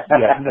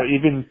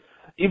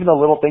 even the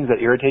little things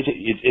that irritate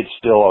you, it's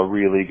still a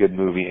really good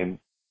movie and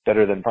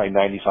better than probably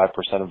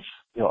 95% of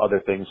other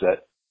things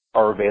that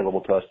are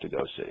available to us to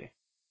go see.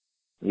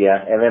 Yeah,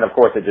 and then of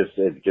course it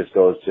just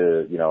goes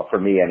to for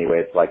me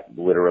anyway, it's like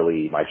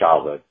literally my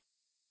childhood.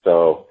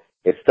 So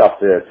it's tough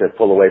to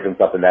pull away from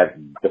something that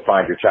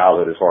defined your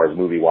childhood as far as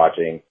movie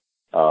watching.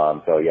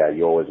 So yeah,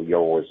 you're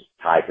always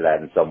tied to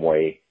that in some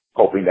way,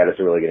 hoping that it's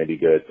really going to be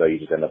good. So you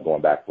just end up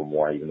going back for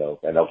more, and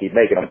they'll keep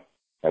making them,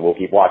 and we'll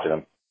keep watching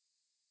them.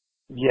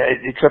 Yeah,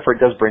 except for it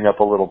does bring up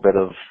a little bit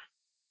of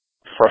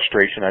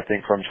frustration, I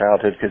think, from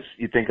childhood, because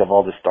you think of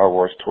all the Star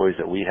Wars toys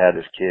that we had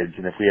as kids,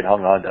 and if we had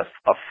hung on to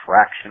a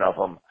fraction of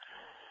them,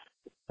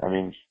 I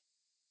mean,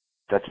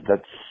 that's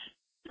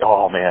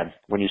oh man,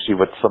 when you see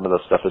what some of the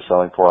stuff is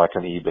selling for, like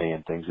on eBay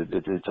and things,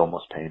 it's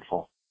almost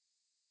painful.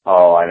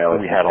 Oh, I know.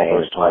 We had all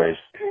those toys.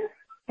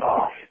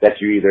 Oh,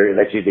 that you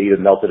either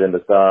melted in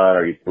the sun,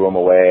 or you threw them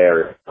away,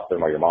 or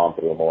your mom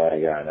threw them away.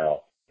 Yeah, I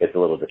know. It's a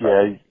little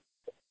depressing.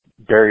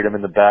 Yeah, buried them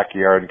in the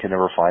backyard and can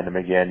never find them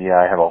again. Yeah,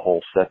 I have a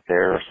whole set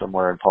there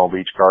somewhere in Palm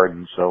Beach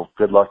Gardens, so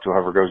good luck to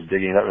whoever goes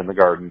digging up in the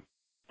garden.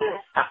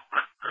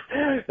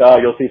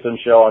 You'll see some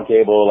show on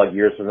cable like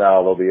years from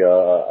now. There'll be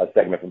a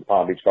segment from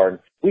Palm Beach Garden.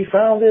 We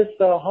found this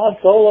Han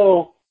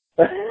Solo.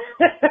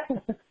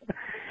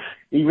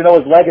 Even though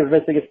his leg is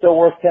missing, it's still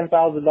worth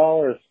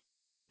 $10,000.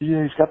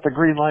 Yeah, he's got the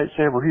green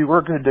lightsaber.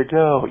 We're good to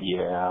go.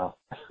 Yeah.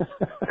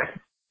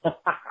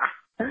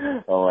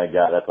 Oh my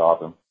God, that's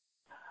awesome.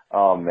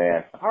 Oh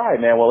man. All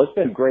right, man. Well, it's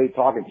been great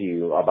talking to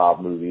you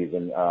about movies,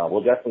 and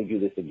we'll definitely do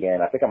this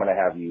again. I think I'm going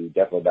to have you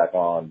definitely back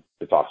on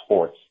to talk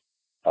sports,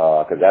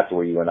 because that's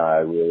where you and I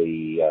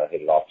really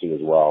hit it off too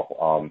as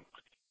well.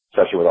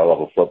 Especially with our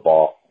love of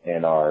football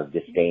and our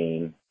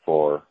disdain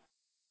for.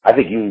 I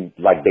think you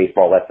like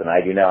baseball less than I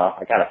do now.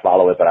 I kind of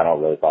follow it, but I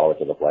don't really follow it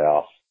to the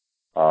playoffs.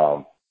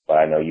 But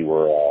I know you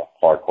were a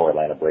hardcore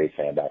Atlanta Braves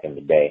fan back in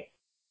the day.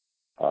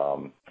 I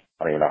don't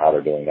even know how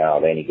they're doing now.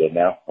 Are they any good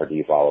now, or do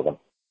you follow them?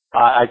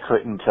 I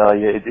couldn't tell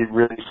you. It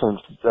really,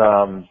 since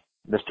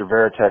Mr.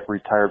 Veritek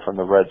retired from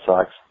the Red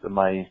Sox,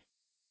 my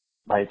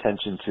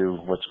attention to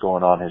what's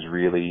going on has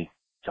really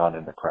gone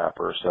in the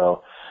crapper.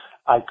 So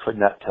I could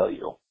not tell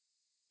you.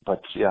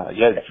 But yeah,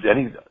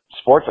 any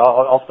sports,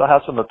 I'll still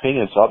have some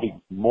opinions, so I'll be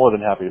more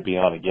than happy to be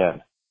on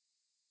again.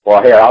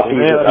 Well, here, I'll see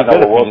you. I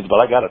got opinions, but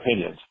I got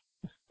opinions.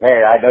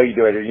 Hey, I know you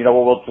do it. You know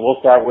what?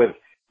 We'll start with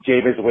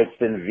Jameis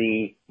Winston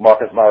v.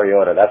 Marcus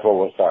Mariota. That's where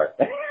we'll start.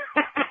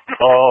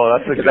 Oh,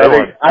 that's a good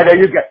one. I know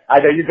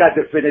you've got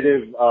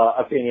definitive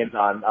opinions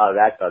on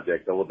that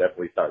subject, so we'll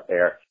definitely start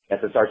there. And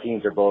since our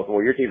teams are both,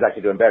 well, your team's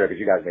actually doing better because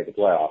you guys made the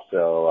playoffs,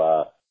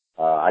 so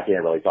I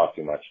can't really talk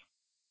too much.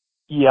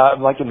 Yeah,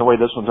 I'm liking the way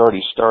this one's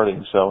already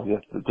starting, so yeah,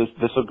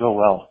 this will go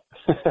well.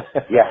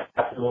 Yeah,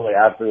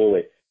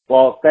 absolutely.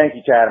 Well, thank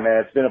you, Chad,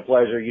 man. It's been a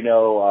pleasure.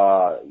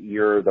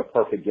 You're the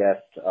perfect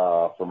guest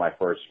for my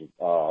first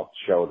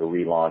show to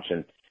relaunch,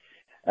 and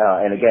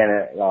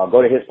again,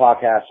 go to his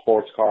podcast,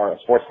 Sports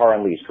Car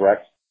Unleashed,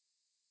 correct?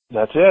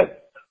 That's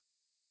it.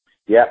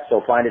 Yeah,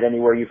 so find it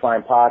anywhere you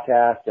find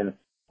podcasts, and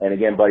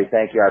again, buddy,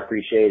 thank you. I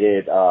appreciate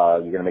it.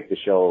 You're gonna make the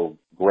show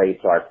great,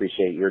 so I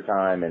appreciate your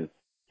time,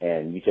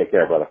 and you take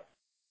care, brother.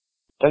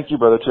 Thank you,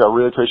 brother, too. I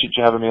really appreciate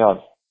you having me on.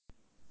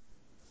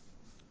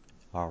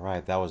 All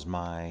right, that was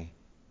my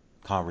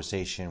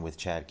conversation with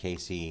Chad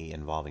Casey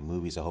involving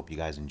movies. I hope you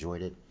guys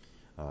enjoyed it.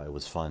 It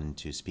was fun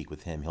to speak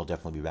with him. He'll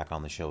definitely be back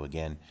on the show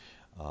again.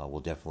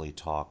 We'll definitely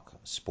talk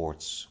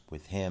sports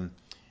with him.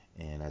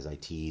 And as I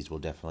teased, we'll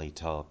definitely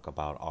talk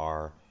about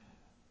our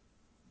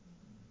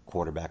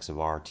quarterbacks of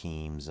our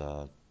teams,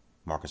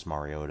 Marcus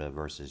Mariota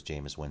versus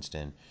Jameis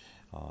Winston,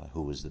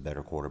 who was the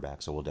better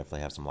quarterback. So we'll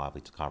definitely have some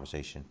lively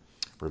conversation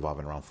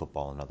revolving around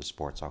football and other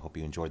sports. I hope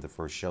you enjoyed the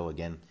first show.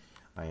 Again,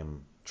 I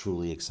am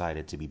truly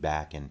excited to be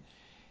back,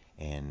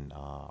 and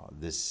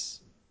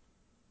this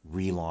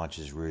relaunch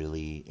has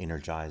really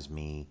energized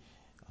me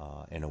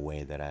in a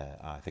way that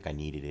I think I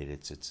needed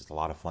it. It's a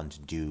lot of fun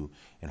to do,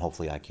 and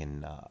hopefully I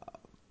can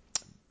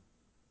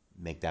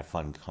make that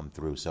fun come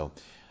through. So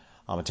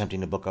I'm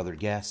attempting to book other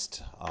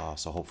guests,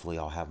 so hopefully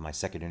I'll have my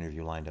second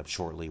interview lined up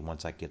shortly.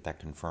 Once I get that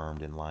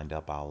confirmed and lined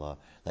up, I'll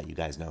let you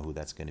guys know who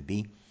that's going to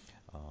be.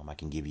 I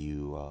can give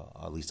you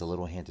at least a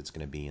little hint. It's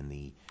going to be in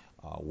the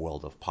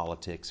world of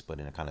politics, but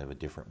in a kind of a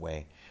different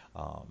way.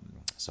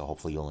 So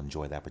hopefully you'll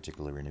enjoy that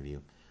particular interview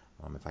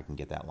if I can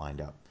get that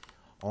lined up.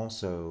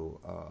 Also,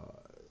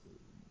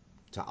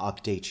 to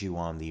update you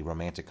on the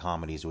romantic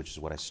comedies, which is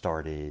what I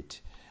started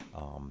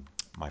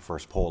my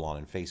first poll on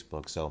in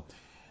Facebook. So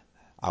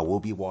I will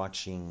be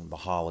watching The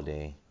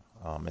Holiday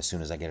as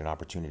soon as I get an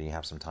opportunity and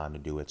have some time to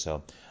do it.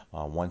 So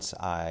once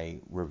I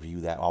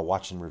review that, I'll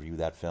watch and review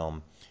that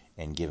film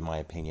and give my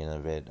opinion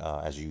of it.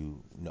 As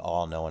you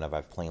all know, and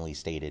I've plainly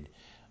stated,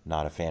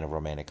 not a fan of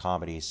romantic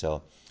comedies.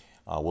 So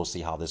we'll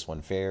see how this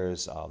one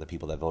fares. The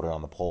people that voted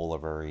on the poll are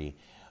very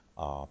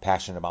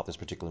passionate about this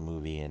particular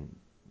movie and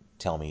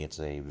tell me it's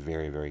a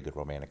very, very good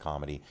romantic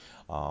comedy.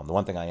 The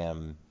one thing I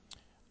am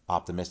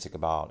optimistic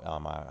about,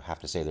 I have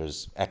to say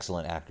there's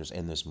excellent actors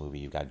in this movie.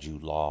 You've got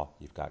Jude Law,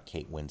 you've got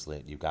Kate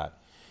Winslet, you've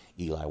got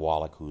Eli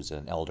Wallach, who's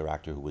an elder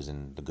actor who was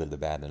in The Good, the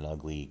Bad, and the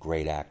Ugly,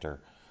 great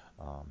actor.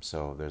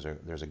 So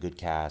there's a good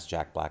cast,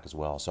 Jack Black as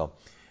well. So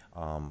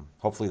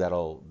hopefully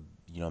that'll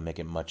make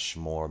it much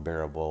more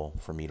bearable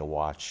for me to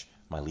watch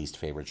my least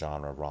favorite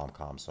genre,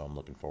 rom-com. So I'm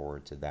looking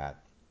forward to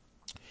that.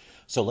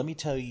 So let me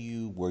tell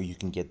you where you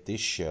can get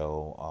this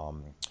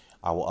show.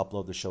 I will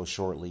upload the show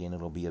shortly, and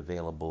it'll be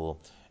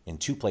available in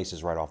two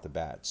places right off the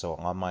bat. So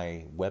on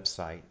my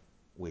website,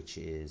 which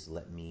is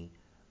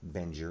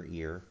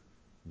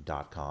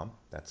letmebendyourear.com.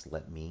 That's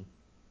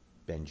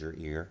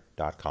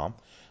letmebendyourear.com.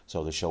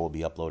 So the show will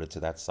be uploaded to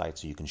that site,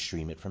 so you can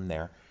stream it from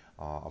there.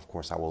 Of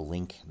course, I will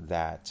link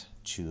that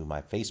to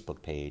my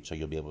Facebook page, so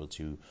you'll be able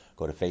to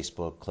go to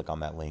Facebook, click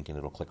on that link, and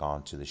it'll click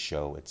on to the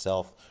show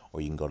itself,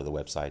 or you can go to the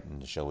website, and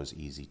the show is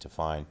easy to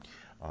find.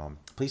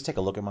 Please take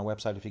a look at my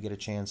website if you get a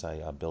chance.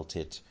 I built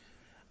it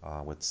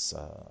with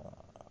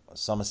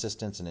some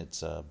assistance, and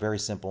it's very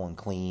simple and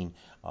clean.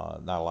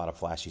 Not a lot of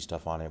flashy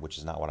stuff on it, which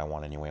is not what I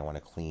want anyway. I want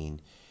a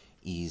clean,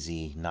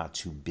 easy, not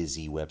too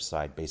busy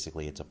website.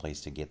 Basically, it's a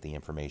place to get the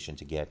information,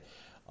 to get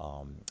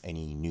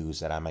any news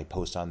that I might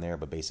post on there,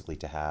 but basically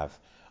to have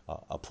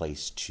a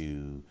place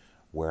to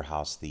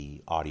warehouse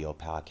the audio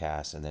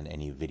podcast and then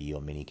any video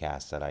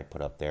minicasts that I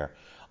put up there.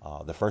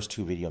 The first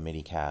two video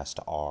minicasts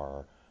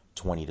are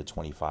 20 to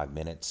 25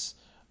 minutes.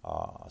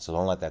 So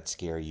don't let that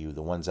scare you.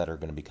 The ones that are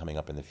going to be coming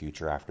up in the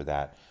future after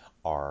that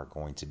are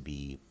going to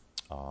be,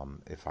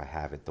 if I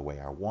have it the way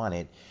I want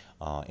it,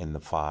 in the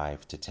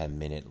 5 to 10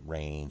 minute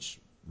range,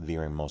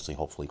 veering mostly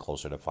hopefully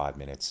closer to 5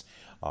 minutes.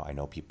 I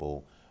know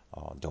people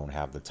don't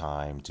have the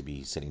time to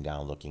be sitting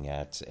down looking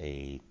at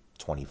a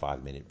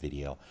 25-minute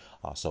video.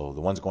 So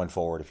the ones going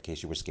forward, if in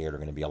case you were scared, are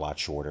going to be a lot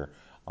shorter,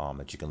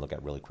 that you can look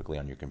at really quickly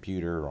on your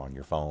computer or on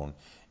your phone.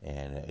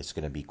 And it's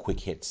going to be quick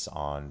hits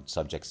on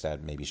subjects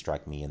that maybe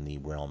strike me in the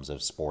realms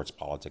of sports,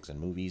 politics, and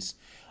movies.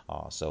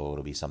 So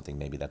it'll be something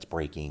maybe that's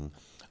breaking.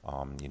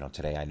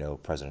 Today I know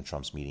President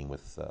Trump's meeting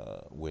with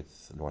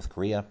North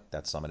Korea.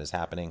 That summit is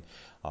happening.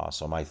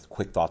 So my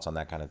quick thoughts on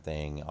that kind of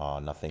thing,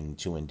 nothing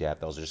too in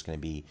depth. Those are just going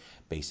to be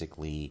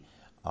basically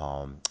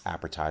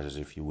appetizers,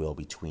 if you will,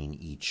 between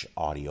each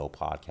audio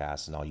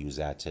podcast, and I'll use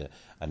that to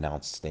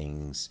announce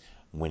things,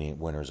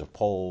 winners of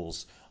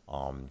polls,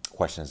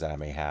 questions that I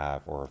may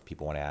have, or if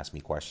people want to ask me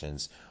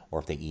questions, or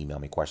if they email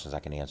me questions, I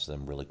can answer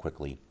them really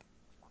quickly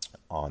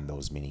on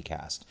those mini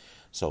casts.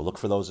 So look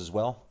for those as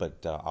well,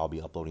 but I'll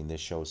be uploading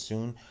this show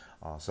soon.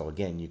 So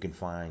again, you can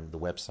find the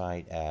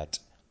website at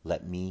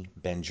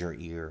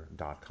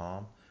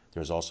letmebendyourear.com.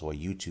 There's also a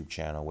YouTube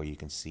channel where you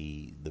can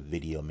see the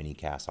video mini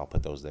cast. I'll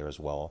put those there as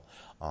well.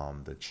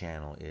 The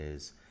channel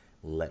is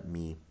Let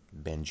Me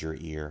Bend Your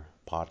Ear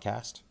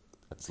Podcast.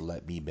 That's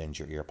Let Me Bend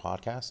Your Ear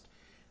Podcast.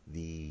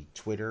 The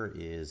Twitter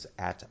is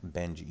at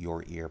Bend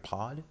Your Ear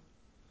Pod.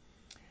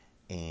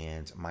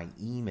 And my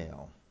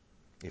email,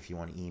 if you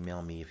want to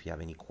email me, if you have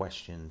any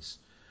questions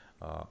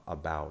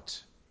about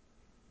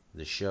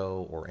the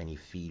show or any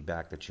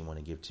feedback that you want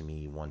to give to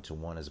me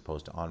one-to-one as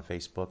opposed to on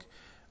Facebook,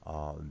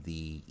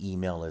 the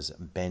email is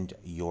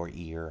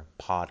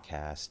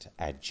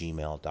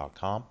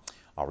bendyourearpodcast@gmail.com.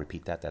 I'll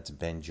repeat that. That's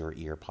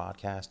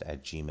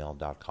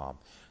bendyourearpodcast@gmail.com.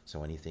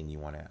 So anything you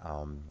want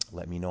to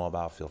let me know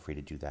about, feel free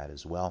to do that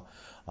as well.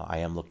 I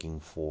am looking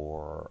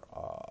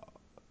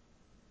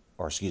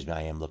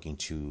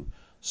to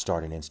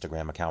start an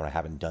Instagram account. I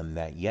haven't done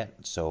that yet,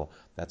 so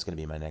that's going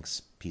to be my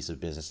next piece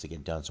of business to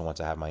get done. So once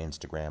I have my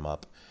Instagram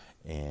up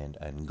and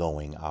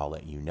going, I'll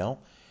let you know.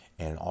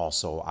 And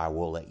also, I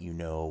will let you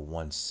know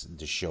once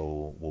the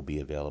show will be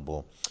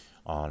available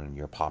on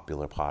your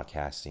popular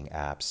podcasting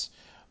apps,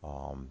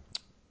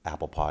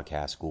 Apple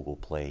Podcasts, Google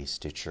Play,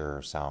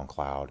 Stitcher,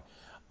 SoundCloud,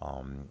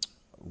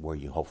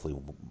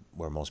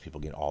 where most people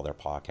get all their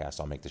podcasts.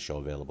 I'll make the show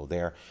available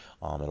there.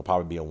 It'll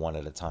probably be a one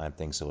at a time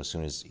thing. So as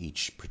soon as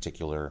each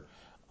particular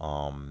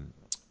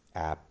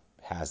app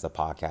has the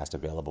podcast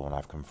available and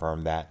I've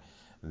confirmed that,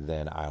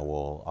 then I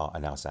will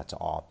announce that to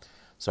all.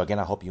 So again,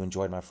 I hope you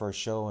enjoyed my first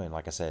show. And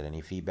like I said,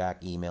 any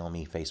feedback, email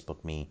me,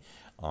 Facebook me,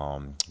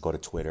 go to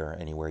Twitter,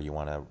 anywhere you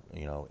want to,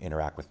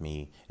 interact with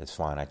me. It's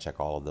fine. I check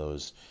all of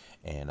those,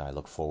 and I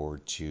look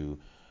forward to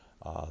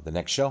the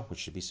next show, which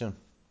should be soon.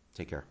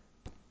 Take care.